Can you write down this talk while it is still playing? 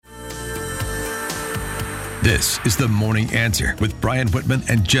This is The Morning Answer with Brian Whitman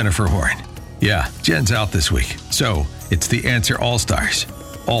and Jennifer Horn. Yeah, Jen's out this week, so it's the Answer All-Stars.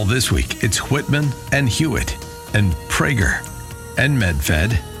 All this week, it's Whitman and Hewitt and Prager and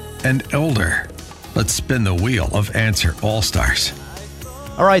Medved and Elder. Let's spin the wheel of Answer All-Stars.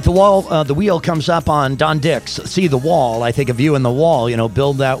 All right, the wheel comes up on Don Dix. See the wall. I think of you in the wall,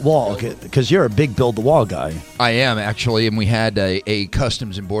 build that wall, because you're a big build the wall guy. I am, actually, and we had a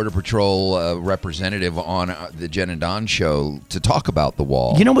Customs and Border Patrol representative on the Jen and Don show to talk about the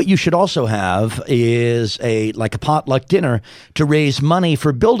wall. You know what you should also have is a potluck dinner to raise money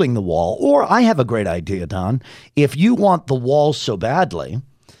for building the wall. Or I have a great idea, Don. If you want the wall so badly...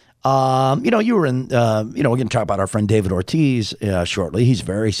 you were in, we're going to talk about our friend David Ortiz shortly. He's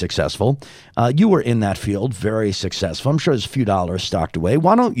very successful. You were in that field, very successful. I'm sure there's a few dollars stocked away.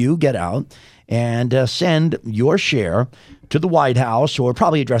 Why don't you get out and send your share to the White House, or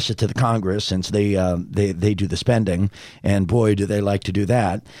probably address it to the Congress, since they do the spending, and boy, do they like to do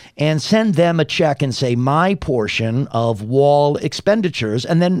that, and send them a check and say, my portion of wall expenditures,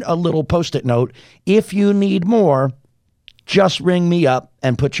 and then a little Post-it note, if you need more, just ring me up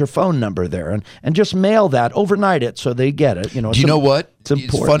and put your phone number there, and just mail that, overnight it, so they get it. Do you know what?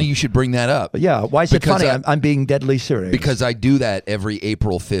 It's funny you should bring that up. Yeah, why is it funny? I'm being deadly serious. Because I do that every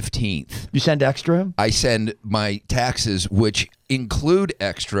April 15th. You send extra? I send my taxes, which include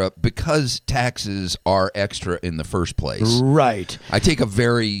extra because taxes are extra in the first place. Right. I take a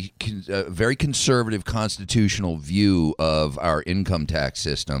very conservative constitutional view of our income tax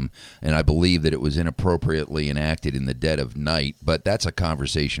system, and I believe that it was inappropriately enacted in the dead of night, but that's a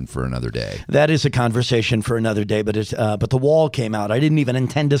conversation for another day. That is a conversation for another day, but the wall came out. I didn't even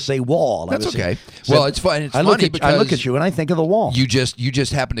intend to say wall. That's okay. Well, it's fine. It's funny because I look at you and I think of the wall. You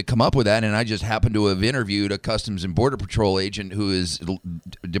just happened to come up with that, and I just happened to have interviewed a Customs and Border Patrol agent who is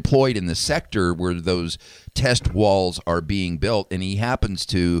deployed in the sector where those test walls are being built, and he happens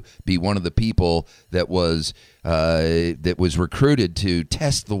to be one of the people that was recruited to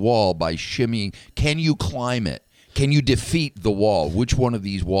test the wall by shimmying. Can you climb it? Can you defeat the wall? Which one of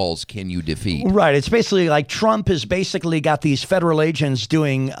these walls can you defeat? Right. It's basically like Trump has basically got these federal agents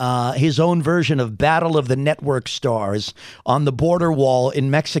doing his own version of Battle of the Network Stars on the border wall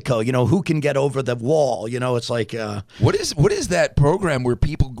in Mexico. Who can get over the wall? It's like... What is that program where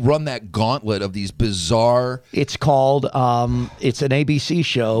people run that gauntlet of these bizarre... It's called... it's an ABC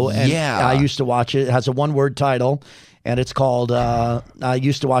show. And yeah. I used to watch it. It has a one-word title. And it's called, I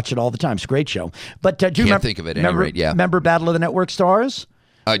used to watch it all the time. It's a great show. But do you think of it at any rate, yeah. Remember Battle of the Network Stars?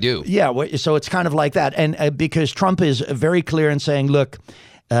 I do. Yeah, so it's kind of like that. And because Trump is very clear in saying, look,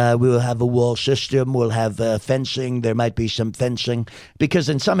 we will have a wall system, we'll have fencing, there might be some fencing. Because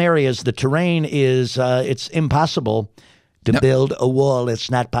in some areas, the terrain is, it's impossible to build a wall. It's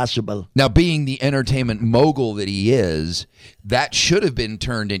not possible. Now, being the entertainment mogul that he is, that should have been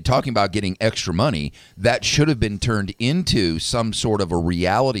turned in, talking about getting extra money, that should have been turned into some sort of a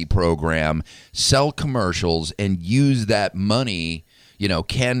reality program, sell commercials, and use that money,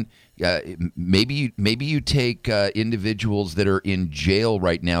 maybe you take individuals that are in jail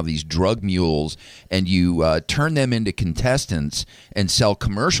right now, these drug mules, and you turn them into contestants and sell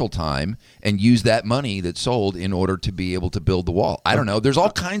commercial time and use that money that's sold in order to be able to build the wall. I don't know. There's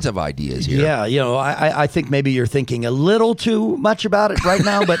all kinds of ideas here. Yeah, I think maybe you're thinking a little too much about it right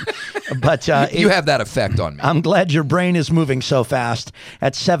now, but you have that effect on me. I'm glad your brain is moving so fast.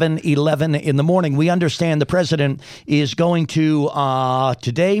 At 7:11 in the morning, we understand the president is going to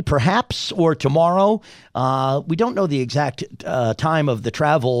today, perhaps, or tomorrow. We don't know the exact time of the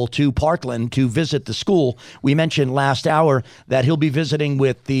travel to Parkland to visit the school. We mentioned last hour that he'll be visiting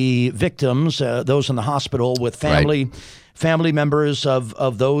with the victims, those in the hospital, with family. Right. Family members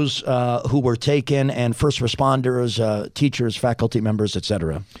of those who were taken, and first responders, teachers, faculty members,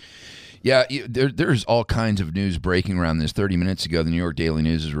 etc. Yeah, there's all kinds of news breaking around this. 30 minutes ago, the New York Daily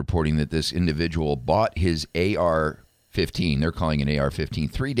News is reporting that this individual bought his AR-15, they're calling it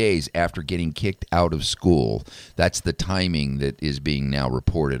AR-15, 3 days after getting kicked out of school. That's the timing that is being now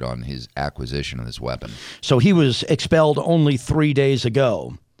reported on his acquisition of this weapon. So he was expelled only 3 days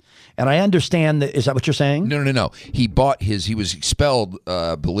ago. And I understand that. Is that what you're saying? No. He was expelled,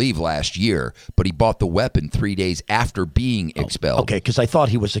 I believe, last year, but he bought the weapon 3 days after being expelled. Okay, because I thought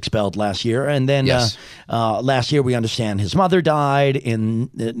he was expelled last year. And then yes. Last year, we understand his mother died in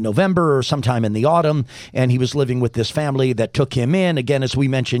November or sometime in the autumn, and he was living with this family that took him in. Again, as we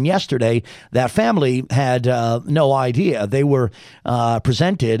mentioned yesterday, that family had no idea. They were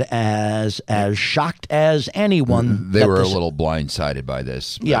presented as shocked as anyone. They were a little blindsided by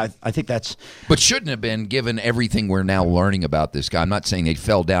this. Yeah, I think that's... But shouldn't have been, given everything we're now learning about this guy. I'm not saying they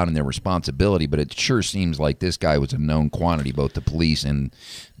fell down in their responsibility, but it sure seems like this guy was a known quantity, both to police and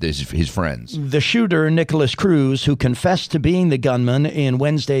his friends. The shooter, Nicholas Cruz, who confessed to being the gunman in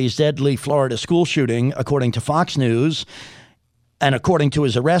Wednesday's deadly Florida school shooting, according to Fox News, and according to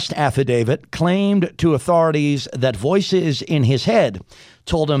his arrest affidavit, claimed to authorities that voices in his head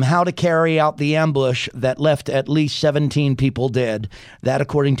told him how to carry out the ambush that left at least 17 people dead. That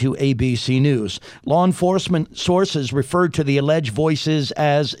according to ABC News. Law enforcement sources referred to the alleged voices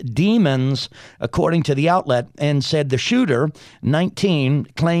as demons, according to the outlet, and said the shooter, 19,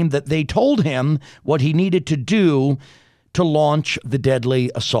 claimed that they told him what he needed to do to launch the deadly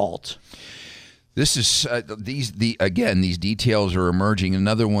assault. This is these details are emerging.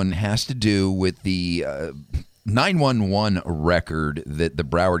 Another one has to do with the 911 record that the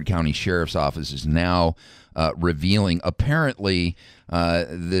Broward County Sheriff's Office is now revealing. Apparently,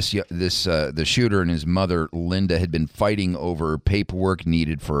 the shooter and his mother Linda had been fighting over paperwork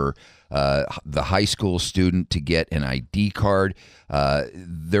needed for the high school student to get an ID card.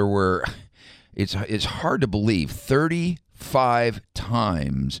 There were, it's hard to believe, 35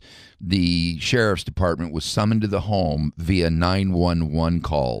 times the sheriff's department was summoned to the home via 911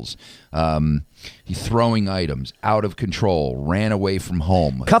 calls. He's throwing items, out of control, ran away from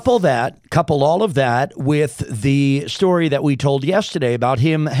home. Couple all of that with the story that we told yesterday about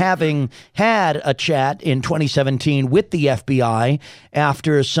him having had a chat in 2017 with the FBI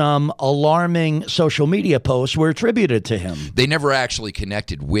after some alarming social media posts were attributed to him. They never actually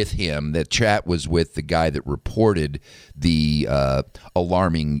connected with him. That chat was with the guy that reported the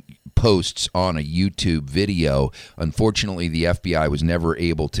alarming posts on a YouTube video. Unfortunately, the FBI was never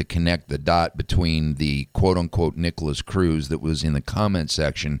able to connect the dot between the quote-unquote Nicholas Cruz that was in the comment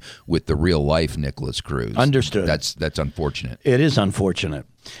section with the real-life Nicholas Cruz. Understood. That's unfortunate. It is unfortunate.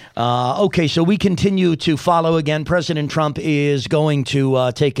 Okay, so we continue to follow again. President Trump is going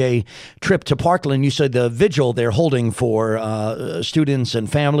to take a trip to Parkland. You said the vigil they're holding for students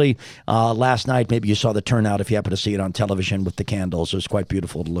and family last night. Maybe you saw the turnout if you happen to see it on television with the candles. It was quite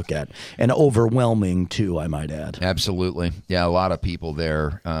beautiful to look at and overwhelming, too, I might add. Absolutely. Yeah, a lot of people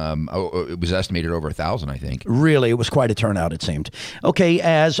there. It was estimated over 1,000, I think. Really, it was quite a turnout, it seemed. Okay,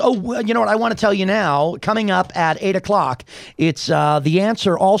 you know what I want to tell you now? Coming up at 8 o'clock, it's the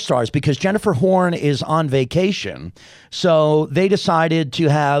Answer All-Stars, because Jennifer Horn is on vacation. So they decided to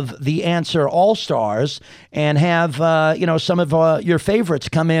have the Answer All-Stars and have, some of your favorites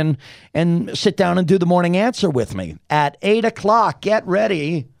come in and sit down and do the morning answer with me at 8 o'clock. Get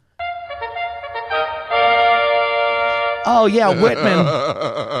ready. Oh, yeah, Whitman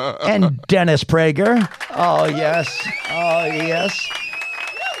and Dennis Prager. Oh, yes. Oh, yes.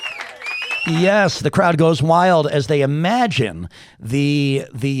 Yes, the crowd goes wild as they imagine the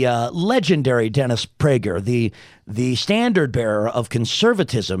legendary Dennis Prager, the standard bearer of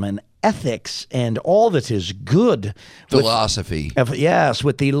conservatism and ethics and all that is good. Philosophy.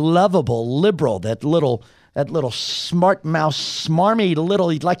 With the lovable liberal, that little smart mouse, smarmy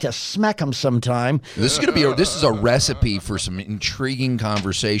little, you'd like to smack him sometime. This is a recipe for some intriguing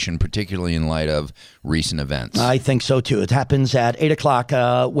conversation, particularly in light of recent events. I think so, too. It happens at 8 o'clock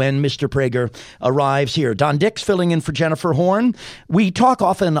when Mr. Prager arrives here. Don Dix filling in for Jennifer Horn. We talk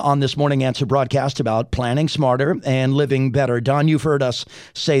often on this Morning Answer broadcast about planning smarter and living better. Don, you've heard us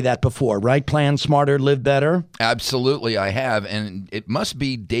say that before, right? Plan smarter, live better? Absolutely, I have. And it must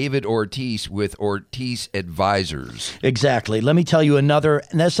be David Ortiz with Ortiz Advisors. Exactly. Let me tell you another,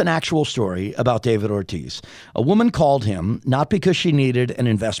 and that's an actual story about David Ortiz. A woman called him not because she needed an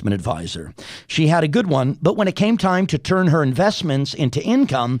investment advisor. She had a good one, but when it came time to turn her investments into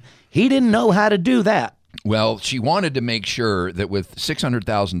income, he didn't know how to do that. Well, she wanted to make sure that with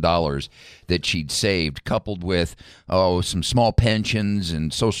 $600,000 that she'd saved, coupled with some small pensions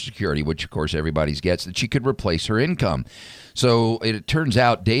and Social Security, which, of course, everybody gets, that she could replace her income. So it turns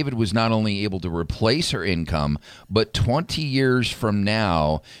out David was not only able to replace her income, but 20 years from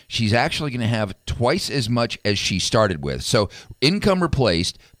now, she's actually going to have twice as much as she started with. So income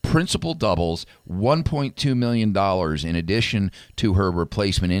replaced, principal doubles, $1.2 million in addition to her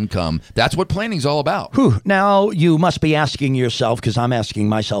replacement income. That's what planning's all about. Whew. Now, you must be asking yourself, because I'm asking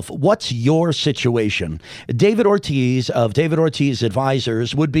myself, what's your situation? David Ortiz of David Ortiz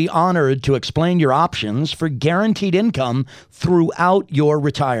Advisors would be honored to explain your options for guaranteed income throughout your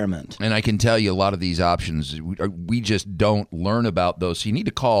retirement. And I can tell you a lot of these options, we just don't learn about those. So you need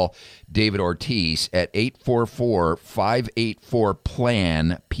to call David Ortiz at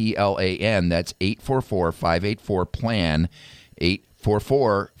 844-584-PLAN, PLAN. That's 844-584-PLAN,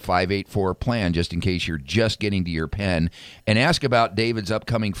 844-584-PLAN, just in case you're just getting to your pen, and ask about David's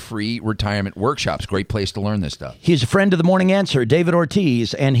upcoming free retirement workshops. Great place to learn this stuff. He's a friend of the Morning Answer, David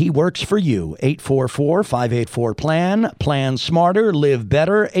Ortiz, and he works for you. 844-584-PLAN. Plan smarter, live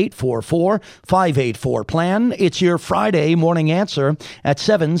better. 844-584-PLAN. It's your Friday Morning Answer at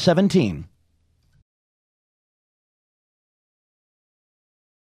 7:17.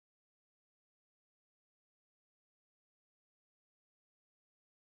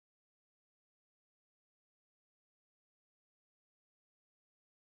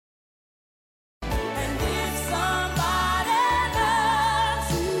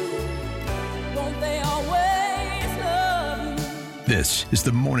 This is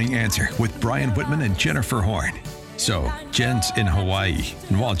the Morning Answer with Brian Whitman and Jennifer Horn. So, Jen's in Hawaii,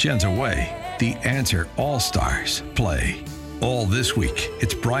 and while Jen's away, the Answer All-Stars play. All this week,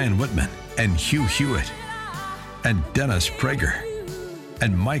 it's Brian Whitman and Hugh Hewitt and Dennis Prager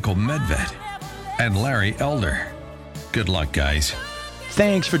and Michael Medved and Larry Elder. Good luck, guys.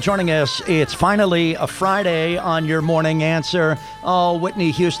 Thanks for joining us. It's finally a Friday on your Morning Answer. Oh,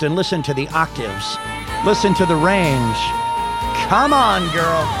 Whitney Houston, listen to the octaves. Listen to the range. Come on,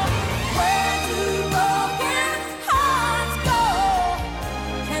 girl. Where do broken hearts go?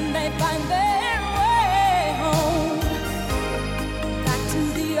 Can they find their way home? Back to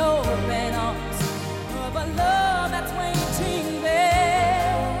the open arms of a love that's waiting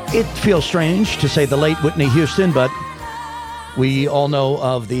there. It feels strange to say the late Whitney Houston, but we all know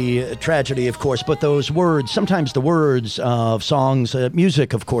of the tragedy, of course, but those words, sometimes the words of songs,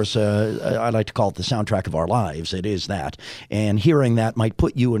 music, of course, I like to call it the soundtrack of our lives. It is that. And hearing that might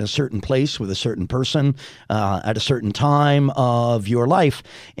put you in a certain place with a certain person at a certain time of your life.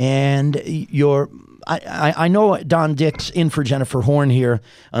 And I know Don Dick's in for Jennifer Horn here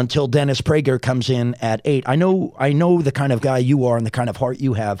until Dennis Prager comes in at 8. I know the kind of guy you are and the kind of heart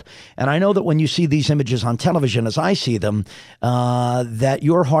you have. And I know that when you see these images on television, as I see them, that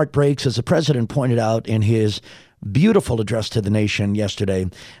your heart breaks, as the president pointed out in his beautiful address to the nation yesterday.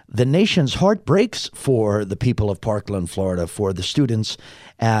 The nation's heart breaks for the people of Parkland, Florida, for the students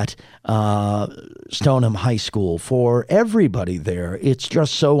at Stoneham High School, for everybody there. It's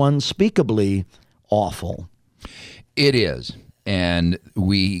just so unspeakably awful. It is. And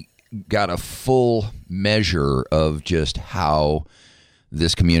we got a full measure of just how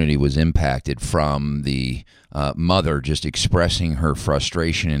this community was impacted, from the mother just expressing her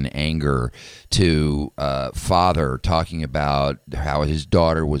frustration and anger to father talking about how his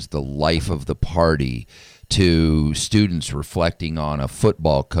daughter was the life of the party, to students reflecting on a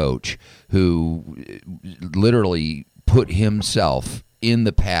football coach who literally put himself in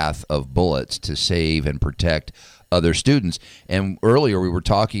the path of bullets to save and protect other students. And earlier we were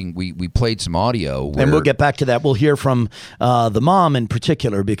talking, we played some audio. And we'll get back to that. We'll hear from the mom in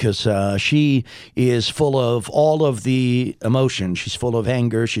particular, because she is full of all of the emotion. She's full of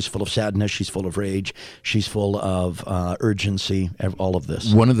anger. She's full of sadness. She's full of rage. She's full of urgency, all of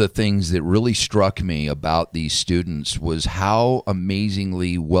this. One of the things that really struck me about these students was how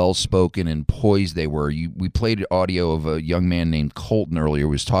amazingly well-spoken and poised they were. We played audio of a young man named Colton earlier,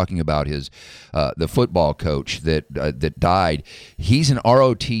 who was talking about his the football coach that died. He's an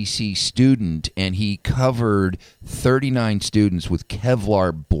ROTC student, and he covered 39 students with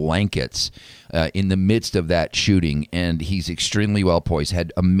Kevlar blankets in the midst of that shooting, and he's extremely well poised.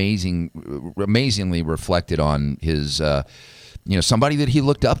 Had amazingly reflected on his somebody that he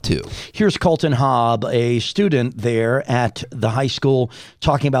looked up to. Here's Colton Hobb, a student there at the high school,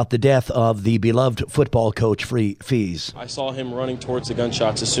 talking about the death of the beloved football coach, Fees. I saw him running towards the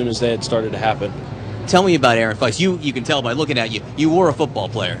gunshots as soon as they had started to happen. Tell me about Aaron Feist. You can tell by looking at you. You were a football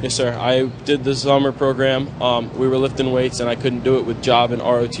player. Yes, sir. I did the summer program. We were lifting weights, and I couldn't do it with job and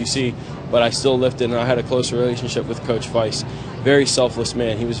ROTC, but I still lifted, and I had a close relationship with Coach Feist. Very selfless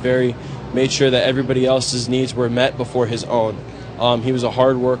man. He was made sure that everybody else's needs were met before his own. He was a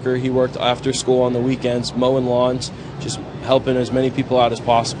hard worker. He worked after school on the weekends, mowing lawns, just helping as many people out as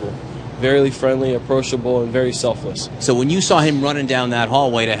possible. Very friendly, approachable, and very selfless. So when you saw him running down that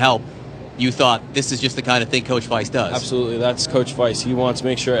hallway to help, you thought, this is just the kind of thing Coach Feist does? Absolutely. That's Coach Feist. He wants to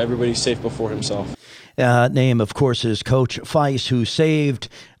make sure everybody's safe before himself. Name, of course, is Coach Feist, who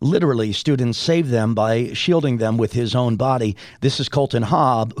literally students saved them by shielding them with his own body. This is Colton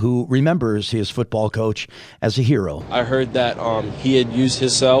Hobb, who remembers his football coach as a hero. I heard that he had used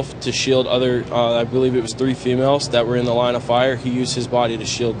himself to shield other, I believe it was 3 females that were in the line of fire. He used his body to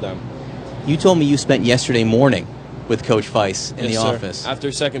shield them. You told me you spent yesterday morning with Coach Feist in the office. After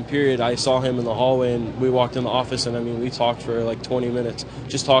second period, I saw him in the hallway, and we walked in the office, and we talked for like 20 minutes,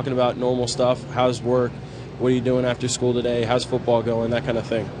 just talking about normal stuff, how's work, what are you doing after school today? How's football going? That kind of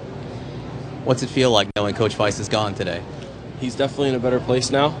thing. What's it feel like knowing Coach Weiss is gone today? He's definitely in a better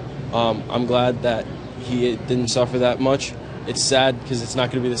place now. I'm glad that he didn't suffer that much. It's sad because it's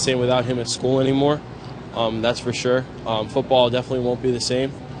not going to be the same without him at school anymore. That's for sure. Football definitely won't be the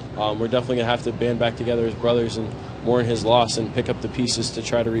same. We're definitely going to have to band back together as brothers and mourn his loss and pick up the pieces to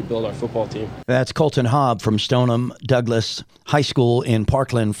try to rebuild our football team. That's Colton Hobb from Stoneham Douglas High School in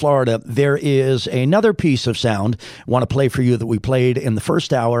Parkland, Florida. There is another piece of sound I want to play for you that we played in the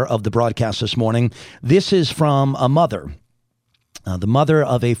first hour of the broadcast this morning. This is from a mother. The mother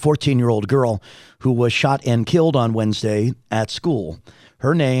of a 14-year-old girl who was shot and killed on Wednesday at school.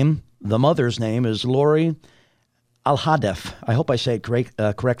 Her name, the mother's name, is Lori Alhadeff. I hope I say it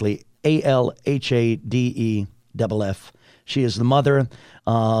correctly. Alhadeff. She is the mother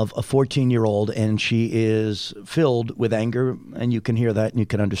of a 14-year-old, and she is filled with anger, and you can hear that and you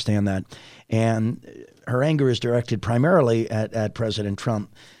can understand that. And her anger is directed primarily at President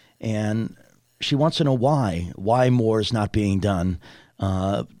Trump, and she wants to know why more is not being done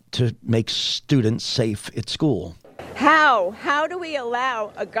to make students safe at school. How do we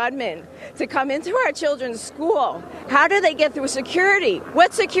allow a gunman to come into our children's school? How do they get through security?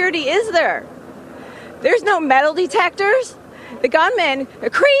 What security is there? There's no metal detectors. The gunman, a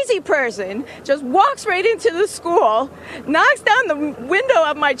crazy person, just walks right into the school, knocks down the window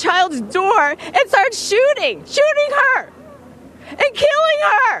of my child's door, and starts shooting her and killing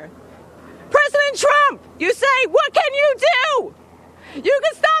her. President Trump, you say, what can you do? You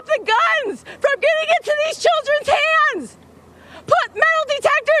can stop the guns from getting into these children's hands. Put metal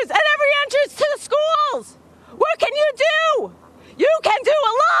detectors at every entrance to the schools. What can you do? You can do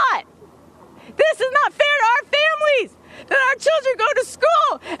a lot. This is not fair to our families that our children go to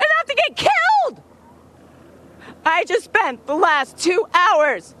school and have to get killed. I just spent the last 2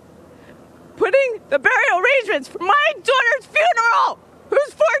 hours putting the burial arrangements for my daughter's funeral,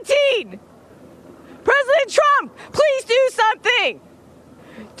 who's 14. President Trump, please do something.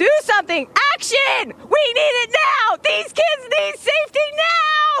 Do something. Action! We need it now. These kids need safety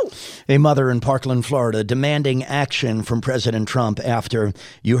now. A mother in Parkland, Florida, demanding action from President Trump after,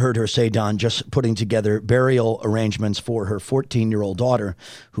 you heard her say, Don, just putting together burial arrangements for her 14-year-old daughter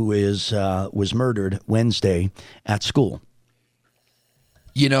who was murdered Wednesday at school.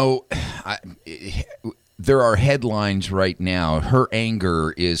 You know, there are headlines right now. Her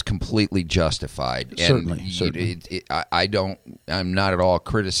anger is completely justified. Certainly. I'm not at all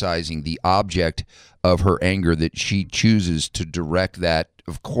criticizing the object of her anger, that she chooses to direct that,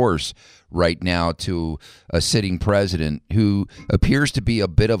 of course, right now to a sitting president who appears to be a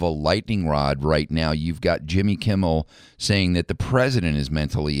bit of a lightning rod right now. You've got Jimmy Kimmel saying that the president is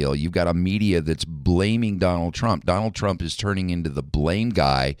mentally ill. You've got a media that's blaming Donald Trump. Donald Trump is turning into the blame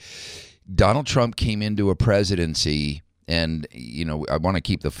guy. Donald Trump came into a presidency, and, you know, I want to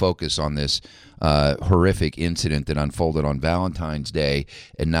keep the focus on this horrific incident that unfolded on Valentine's Day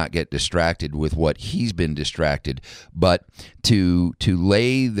and not get distracted with what he's been distracted, but to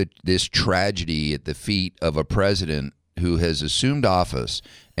lay this tragedy at the feet of a president who has assumed office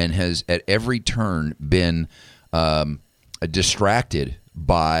and has at every turn been distracted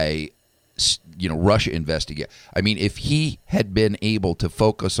by Russia investigate. I mean, if he had been able to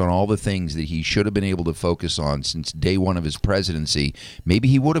focus on all the things that he should have been able to focus on since day one of his presidency, maybe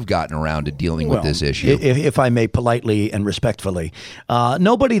he would have gotten around to dealing with this issue. If I may politely and respectfully,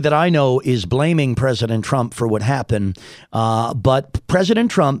 nobody that I know is blaming President Trump for what happened, but President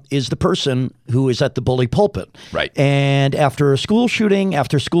Trump is the person who is at the bully pulpit. Right. And after a school shooting,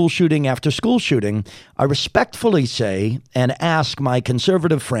 after school shooting, after school shooting, I respectfully say and ask my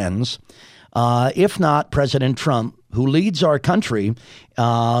conservative friends, if not President Trump, who leads our country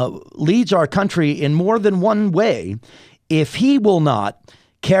in more than one way, if he will not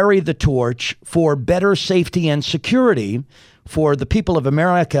carry the torch for better safety and security for the people of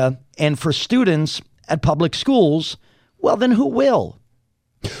America and for students at public schools, well, then who will?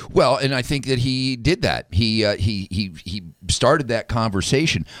 Well, and I think that he did that. He started that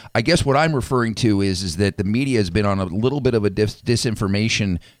conversation. I guess what I'm referring to is that the media has been on a little bit of a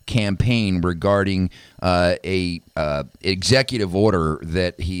disinformation campaign regarding a executive order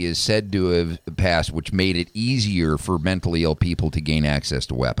that he is said to have passed, which made it easier for mentally ill people to gain access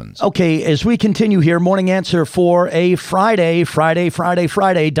to weapons. Okay, as we continue here, Morning Answer for a Friday.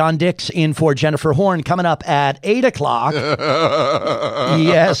 Don Dix in for Jennifer Horn coming up at 8 o'clock.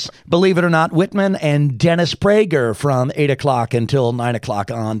 Yes, believe it or not, Whitman and Dennis Prager from 8 o'clock until 9 o'clock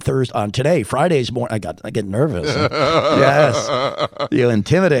on today, Friday's morning. I get nervous. Yes, you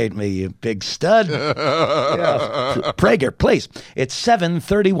intimidate me, you big stud. Yes. Prager, please. It's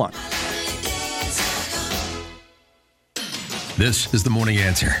 7:31. This is the Morning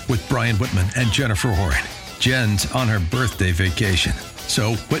Answer with Brian Whitman and Jennifer Horn. Jen's on her birthday vacation,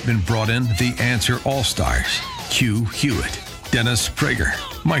 so Whitman brought in the Answer All-Stars. Q Hewitt, Dennis Prager,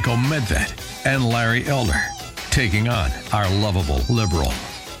 Michael Medved, and Larry Elder, taking on our lovable liberal.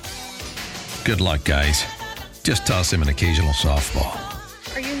 Good luck, guys. Just toss him an occasional softball.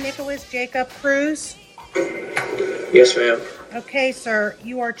 Are you Nicholas Jacob Cruz? Yes, ma'am. Okay, sir.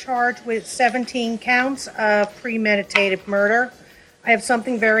 You are charged with 17 counts of premeditated murder. I have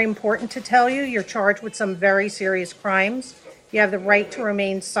something very important to tell you. You're charged with some very serious crimes. You have the right to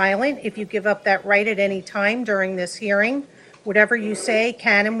remain silent. If you give up that right at any time during this hearing, whatever you say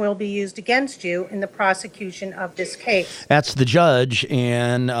can and will be used against you in the prosecution of this case. That's the judge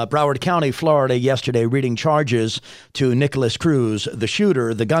in Broward County, Florida, yesterday reading charges to Nicholas Cruz, the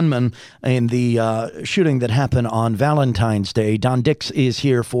shooter, the gunman in the shooting that happened on Valentine's Day. Don Dix is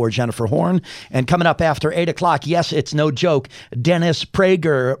here for Jennifer Horn. And coming up after 8 o'clock, yes, it's no joke, Dennis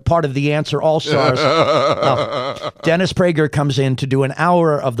Prager, part of the Answer All-Stars. Dennis Prager comes in to do an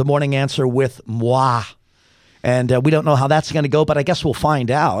hour of the Morning Answer with moi. And we don't know how that's going to go, but I guess we'll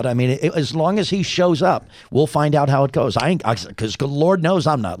find out. I mean, as long as he shows up, we'll find out how it goes. Because Lord knows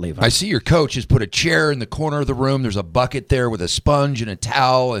I'm not leaving. I see your coach has put a chair in the corner of the room. There's a bucket there with a sponge and a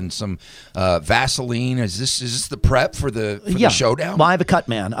towel and some Vaseline. Is this the prep for the showdown? Well, I have a cut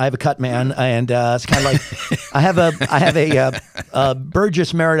man, and it's kind of like I have a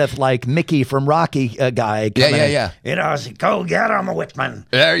Burgess Meredith like Mickey from Rocky guy. Yeah. You know, go get him, Whitman.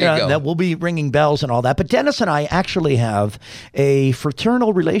 There you go. That we'll be ringing bells and all that. But Dennis and I actually have a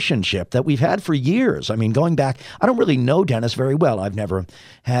fraternal relationship that we've had for years. I mean, going back, I don't really know Dennis very well. I've never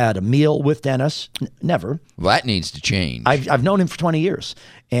had a meal with Dennis. Never. Well, that needs to change. I've known him for 20 years.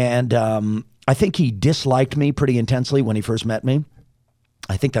 And I think he disliked me pretty intensely when he first met me.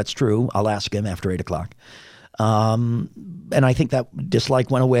 I think that's true. I'll ask him after 8 o'clock. And I think that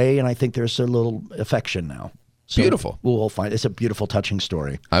dislike went away, and I think there's a little affection now. So beautiful. We'll find it's a beautiful, touching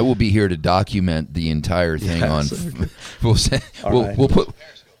story. I will be here to document the entire thing on. We'll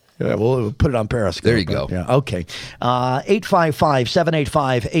put it on Periscope. There you go. Yeah. Okay.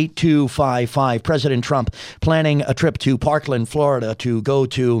 855-785-8255. President Trump planning a trip to Parkland, Florida, to go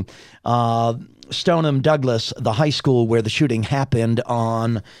to Stoneham Douglas, the high school where the shooting happened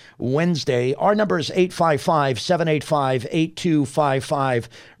on Wednesday. Our number is 855-785-8255.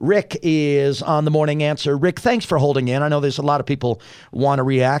 Rick is on the Morning Answer. Rick, thanks for holding in. I know there's a lot of people want to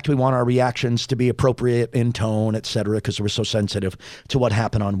react. We want our reactions to be appropriate in tone, et cetera, because we're so sensitive to what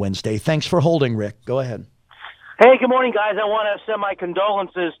happened on Wednesday. Thanks for holding, Rick. Go ahead. Hey, good morning, guys. I want to send my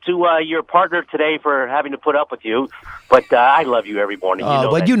condolences to your partner today for having to put up with you. But I love you every morning.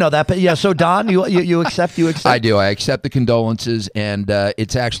 You know that. But yeah, so Don, you accept? You accept? I do. I accept the condolences, and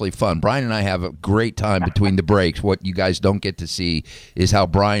it's actually fun. Brian and I have a great time between the breaks. What you guys don't get to see is how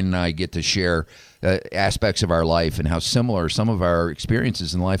Brian and I get to share aspects of our life and how similar some of our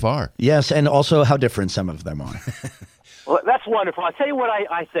experiences in life are. Yes, and also how different some of them are. Well, that's wonderful. I'll tell you what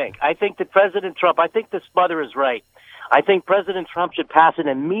I think. I think that President Trump, I think this mother is right. I think President Trump should pass an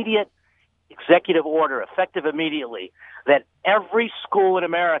immediate executive order, effective immediately, that every school in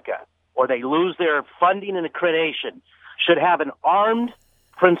America, or they lose their funding and accreditation, should have an armed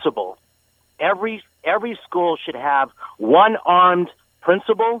principal. Every school should have one armed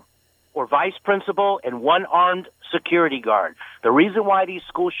principal or vice principal and one armed security guard. The reason why these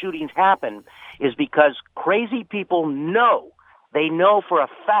school shootings happen is because crazy people know for a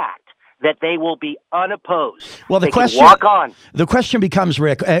fact that they will be unopposed. Well, the question becomes,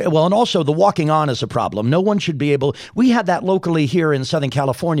 Rick, and also the walking on is a problem. No one should be able. We had that locally here in Southern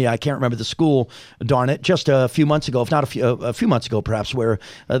California. I can't remember the school, darn it, just a few months ago, if not a few months ago, perhaps, where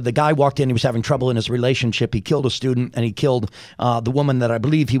the guy walked in. He was having trouble in his relationship. He killed a student, and he killed the woman that I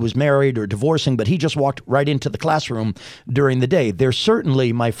believe he was married or divorcing, but he just walked right into the classroom during the day. There's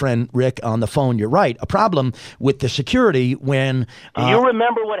certainly, my friend Rick, on the phone, you're right, a problem with the security when... Do you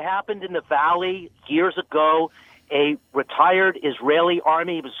remember what happened in the Valley years ago? A retired Israeli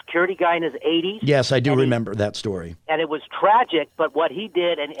army, he was a security guy in his 80s. Yes, I do remember that story. And it was tragic, but what he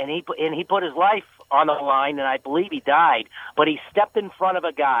did, and he put his life on the line, and I believe he died, but he stepped in front of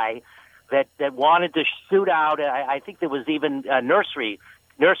a guy that wanted to shoot out, I think there was even nursery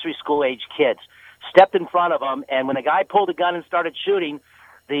school-age kids, stepped in front of him, and when the guy pulled a gun and started shooting,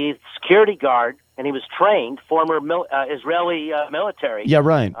 the security guard, and he was trained, former Israeli military. Yeah,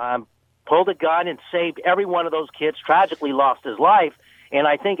 right. Pulled a gun and saved every one of those kids, tragically lost his life. And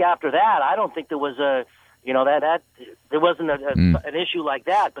I think after that, I don't think there was that there wasn't an issue like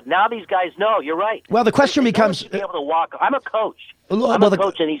that. But now these guys know. You're right. Well, the question becomes: to be able to walk. I'm a coach. I'm a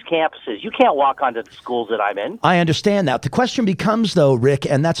coach in these campuses. You can't walk onto the schools that I'm in. I understand that. The question becomes, though, Rick,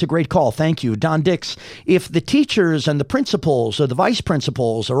 and that's a great call. Thank you, Don Dix. If the teachers and the principals or the vice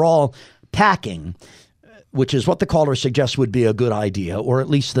principals are all packing, which is what the caller suggests would be a good idea, or at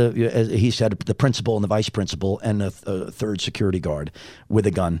least as he said, the principal and the vice principal and a third security guard with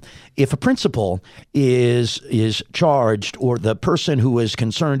a gun. If a principal is charged, or the person who is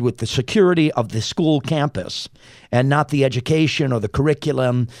concerned with the security of the school campus and not the education or the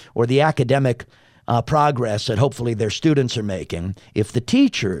curriculum or the academic progress that hopefully their students are making, if the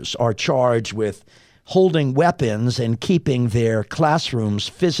teachers are charged with holding weapons and keeping their classrooms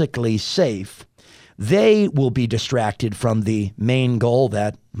physically safe, they will be distracted from the main goal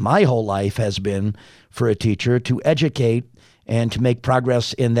that my whole life has been for a teacher, to educate and to make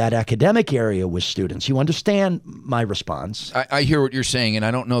progress in that academic area with students. You understand my response? I hear what you're saying, and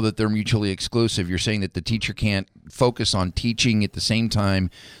I don't know that they're mutually exclusive. You're saying that the teacher can't focus on teaching at the same time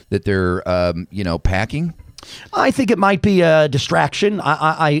that they're, packing? I think it might be a distraction.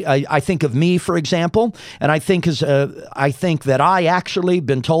 I think of me, for example, and I think that I actually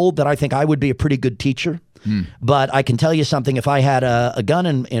been told that I think I would be a pretty good teacher. But I can tell you something: if I had a gun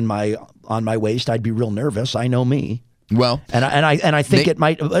on my waist, I'd be real nervous. I know me. Well, and I think it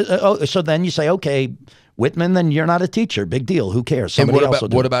might. So then you say, okay, Whitman, then you're not a teacher. Big deal. Who cares? Somebody else will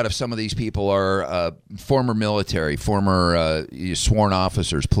do it. What about if some of these people are former military, former sworn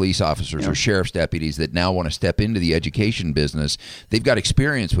officers, police officers, or sheriff's deputies that now want to step into the education business? They've got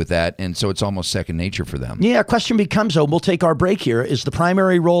experience with that, and so it's almost second nature for them. Yeah, question becomes, though, we'll take our break here, is the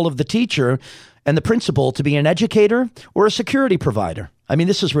primary role of the teacher and the principal to be an educator or a security provider? I mean,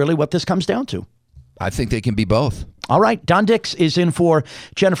 this is really what this comes down to. I think they can be both. All right. Don Dix is in for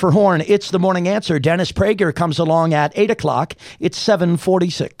Jennifer Horn. It's the Morning Answer. Dennis Prager comes along at 8 o'clock. It's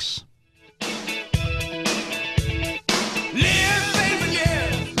 7:46.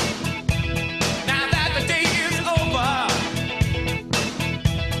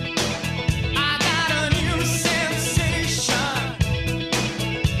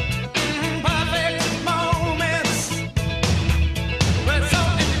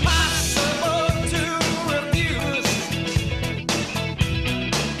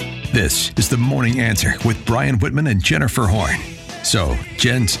 This is the Morning Answer with Brian Whitman and Jennifer Horn. So,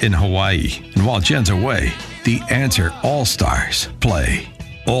 Jen's in Hawaii, and while Jen's away, the Answer All-Stars play.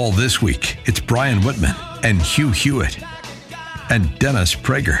 All this week, it's Brian Whitman and Hugh Hewitt and Dennis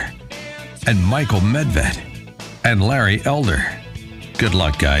Prager and Michael Medved and Larry Elder. Good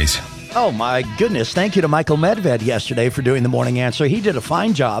luck, guys. Oh, my goodness. Thank you to Michael Medved yesterday for doing the Morning Answer. He did a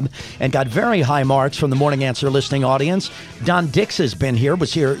fine job and got very high marks from the Morning Answer listening audience. Don Dix has been here,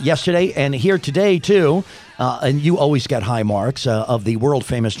 was here yesterday and here today, too. And you always get high marks of the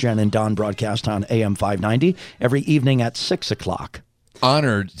world-famous Jen and Don broadcast on AM 590 every evening at 6 o'clock.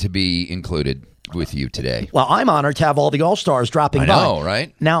 Honored to be included with you today. Well, I'm honored to have all the All-Stars dropping by. I know,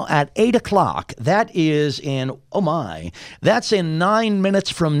 right? Now, at 8 o'clock, that's in 9 minutes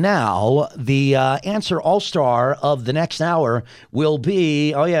from now, the Answer All-Star of the next hour will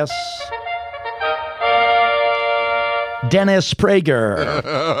be, Dennis Prager.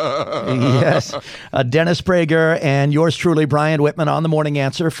 Yes. Dennis Prager and yours truly, Brian Whitman, on the Morning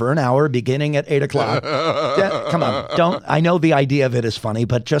Answer for an hour beginning at 8 o'clock. Come on. I know the idea of it is funny,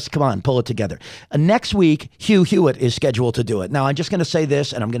 but just come on, pull it together. Next week, Hugh Hewitt is scheduled to do it. Now, I'm just going to say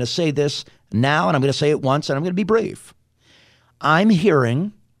this, and I'm going to say this now, and I'm going to say it once, and I'm going to be brief. I'm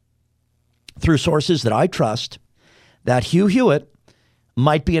hearing through sources that I trust that Hugh Hewitt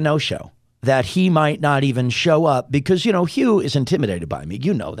might be a no-show. That he might not even show up because, Hugh is intimidated by me.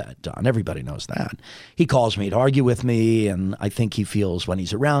 You know that, Don. Everybody knows that. He calls me to argue with me, and I think he feels when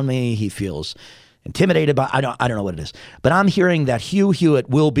he's around me, he feels intimidated by. I don't know what it is. But I'm hearing that Hugh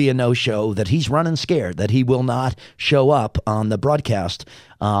Hewitt will be a no-show, that he's running scared, that he will not show up on the broadcast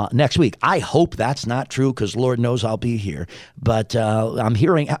next week. I hope that's not true because Lord knows I'll be here. But I'm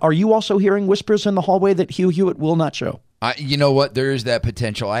hearing, are you also hearing whispers in the hallway that Hugh Hewitt will not show? You know what? There is that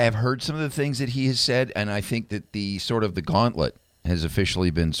potential. I have heard some of the things that he has said, and I think that the gauntlet has officially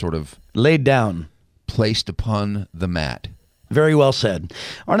been sort of laid down, placed upon the mat. Very well said.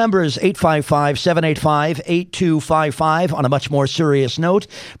 Our number is 855-785-8255. On a much more serious note,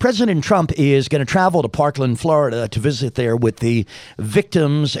 President Trump is going to travel to Parkland, Florida to visit there with the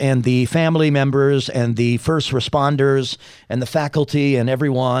victims and the family members and the first responders and the faculty and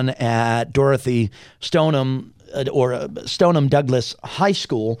everyone at Dorothy Stoneham Douglas High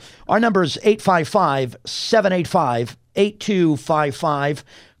School. Our number is 855-785-8255.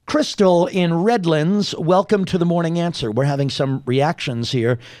 Crystal in Redlands, welcome to the Morning Answer. We're having some reactions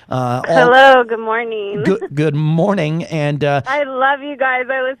here. Hello, good morning. Good morning. And I love you guys.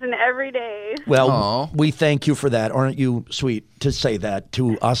 I listen every day. well, we thank you for that. Aren't you sweet to say that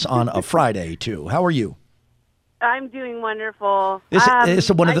to us on a Friday, too? How are you? I'm doing wonderful.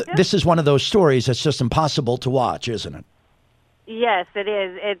 This is one of those stories that's just impossible to watch, isn't it? Yes, it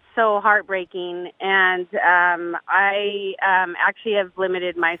is. It's so heartbreaking, and I actually have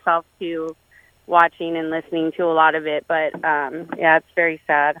limited myself to watching and listening to a lot of it, but yeah, it's very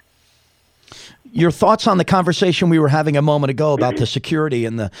sad. Your thoughts on the conversation we were having a moment ago about the security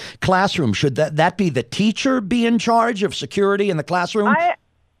in the classroom? Should that be the teacher be in charge of security in the classroom?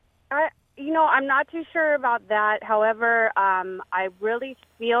 I'm not too sure about that. However, I really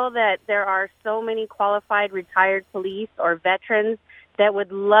feel that there are so many qualified retired police or veterans that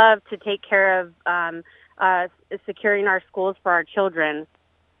would love to take care of securing our schools for our children.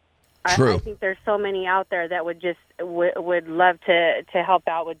 True. I think there's so many out there that would just would love to help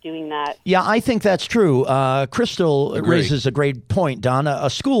out with doing that. Yeah, I think that's true. Crystal raises a great point, Donna. A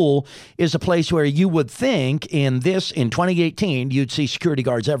school is a place where you would think in 2018, you'd see security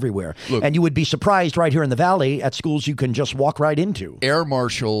guards everywhere. Look, and you would be surprised right here in the Valley at schools you can just walk right into. Air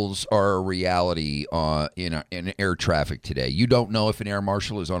marshals are a reality in air traffic today. You don't know if an air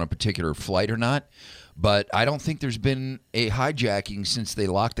marshal is on a particular flight or not. But I don't think there's been a hijacking since they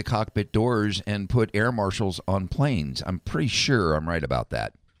locked the cockpit doors and put air marshals on planes. I'm pretty sure I'm right about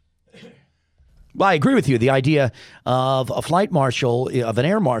that. Well, I agree with you. The idea of a flight marshal, of an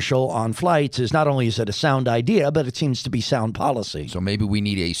air marshal on flights is not only is it a sound idea, but it seems to be sound policy. So maybe we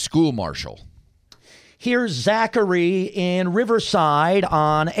need a school marshal. Here's Zachary in Riverside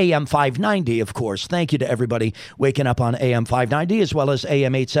on AM 590, of course. Thank you to everybody waking up on AM 590 as well as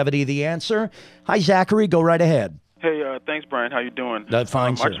AM 870, The Answer. Hi, Zachary. Go right ahead. Hey, thanks, Brian. How you doing?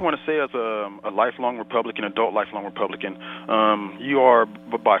 Fine, sir. I just want to say as a lifelong Republican, adult lifelong Republican, you are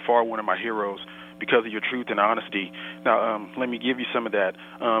by far one of my heroes because of your truth and honesty. Now, let me give you some of that.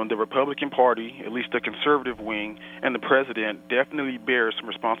 The Republican Party, at least the conservative wing, and the president definitely bear some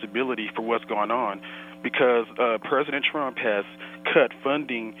responsibility for what's going on because President Trump has cut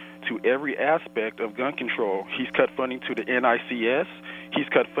funding to every aspect of gun control. He's cut funding to the NICS. He's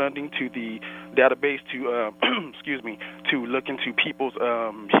cut funding to the database to, to look into people's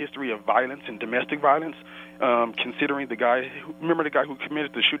history of violence and domestic violence. Considering remember the guy who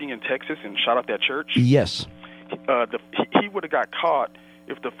committed the shooting in Texas and shot up that church? Yes. He would have got caught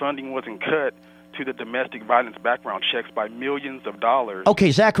if the funding wasn't cut to the domestic violence background checks by millions of dollars. Okay,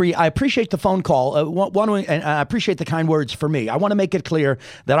 Zachary, I appreciate the phone call. And I appreciate the kind words for me. I want to make it clear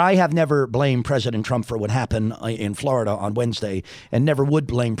that I have never blamed President Trump for what happened in Florida on Wednesday and never would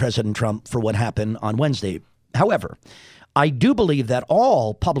blame President Trump for what happened on Wednesday. However, I do believe that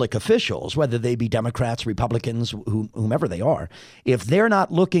all public officials, whether they be Democrats, Republicans, whomever they are, if they're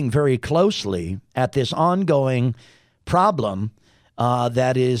not looking very closely at this ongoing problem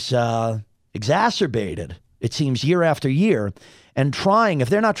that is exacerbated, it seems, year after year, and if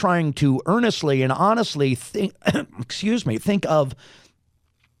they're not trying to earnestly and honestly think of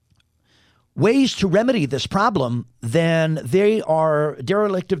ways to remedy this problem, then they are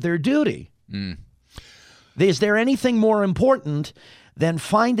derelict of their duty. Is there anything more important than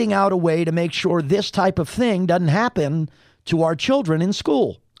finding out a way to make sure this type of thing doesn't happen to our children in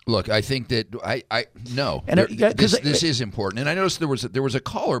school? Look, I think that this is important, and I noticed there was a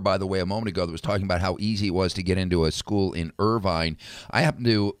caller, by the way, a moment ago that was talking about how easy it was to get into a school in Irvine. I happened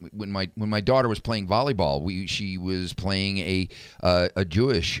to when my daughter was playing volleyball, she was playing a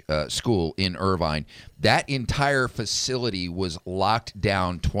Jewish school in Irvine. That entire facility was locked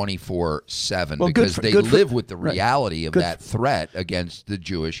down 24/7 because they live with the reality of that threat against the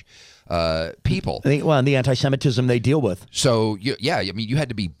Jewish people. And the anti-Semitism they deal with. So, you had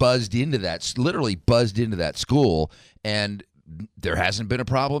to be literally buzzed into that school, and there hasn't been a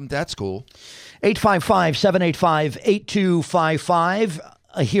problem at that school. 855-785-8255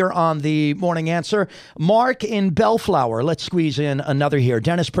 here on the Morning Answer. Mark in Bellflower. Let's squeeze in another here.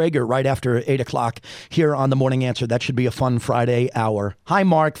 Dennis Prager right after 8 o'clock here on the Morning Answer. That should be a fun Friday hour. Hi,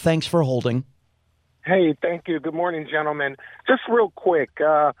 Mark. Thanks for holding. Hey, thank you. Good morning, gentlemen. Just real quick,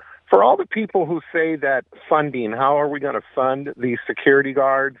 for all the people who say that funding, how are we going to fund these security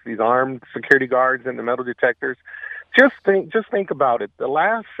guards, these armed security guards and the metal detectors? Just think about it. The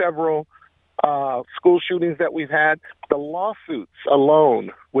last several school shootings that we've had, the lawsuits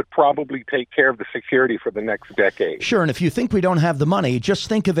alone would probably take care of the security for the next decade. Sure, and if you think we don't have the money, just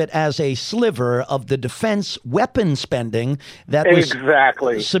think of it as a sliver of the defense weapon spending that was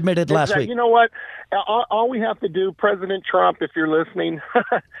submitted last week. You know what? All we have to do, President Trump, if you're listening,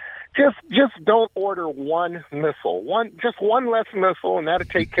 just don't order one missile, just one less missile, and that'll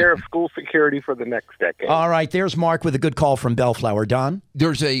take care of school security for the next decade. All right, there's Mark with a good call from Bellflower. Don?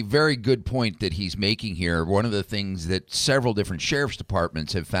 There's a very good point that he's making here. One of the things that several different sheriff's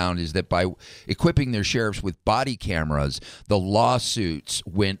departments have found is that by equipping their sheriffs with body cameras, the lawsuits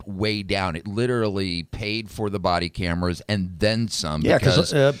went way down. It literally paid for the body cameras and then some. Yeah,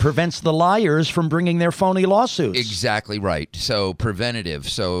 because it prevents the liars from bringing their phony lawsuits. Exactly right. So preventative.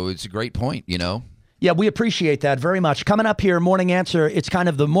 So it's a great point, you know? Yeah, we appreciate that very much. Coming up here, Morning Answer, it's kind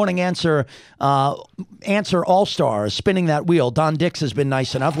of the Morning Answer All-Star, spinning that wheel. Don Dix has been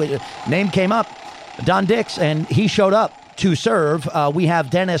nice enough. Name came up, Don Dix, and he showed up to serve. We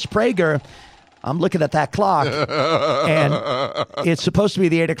have Dennis Prager. I'm looking at that clock, and it's supposed to be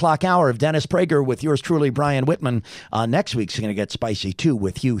the 8 o'clock hour of Dennis Prager with yours truly, Brian Whitman. Next week's going to get spicy, too,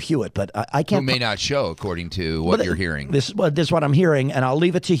 with Hugh Hewitt, but I can't... Who may not show, according to what you're hearing. This is what I'm hearing, and I'll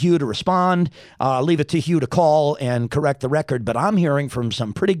leave it to Hugh to respond. I'll leave it to Hugh to call and correct the record, but I'm hearing from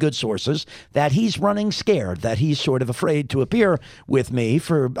some pretty good sources that he's running scared, that he's sort of afraid to appear with me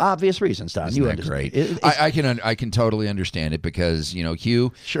for obvious reasons, Don. Isn't that great? I can totally understand it because, you know,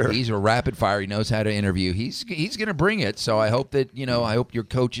 Hugh, he's a rapid fire. He knows how to interview. He's going to bring it. So I hope that, you know, I hope your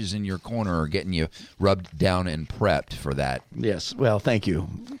coaches in your corner are getting you rubbed down and prepped for that. Yes. Well, thank you.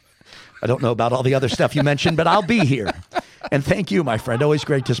 I don't know about all the other stuff you mentioned, but I'll be here. And thank you, my friend. Always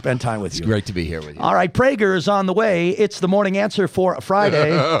great to spend time with you. It's great to be here with you. All right, Prager is on the way. It's the Morning Answer for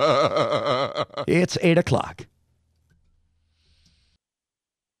Friday. It's 8 o'clock.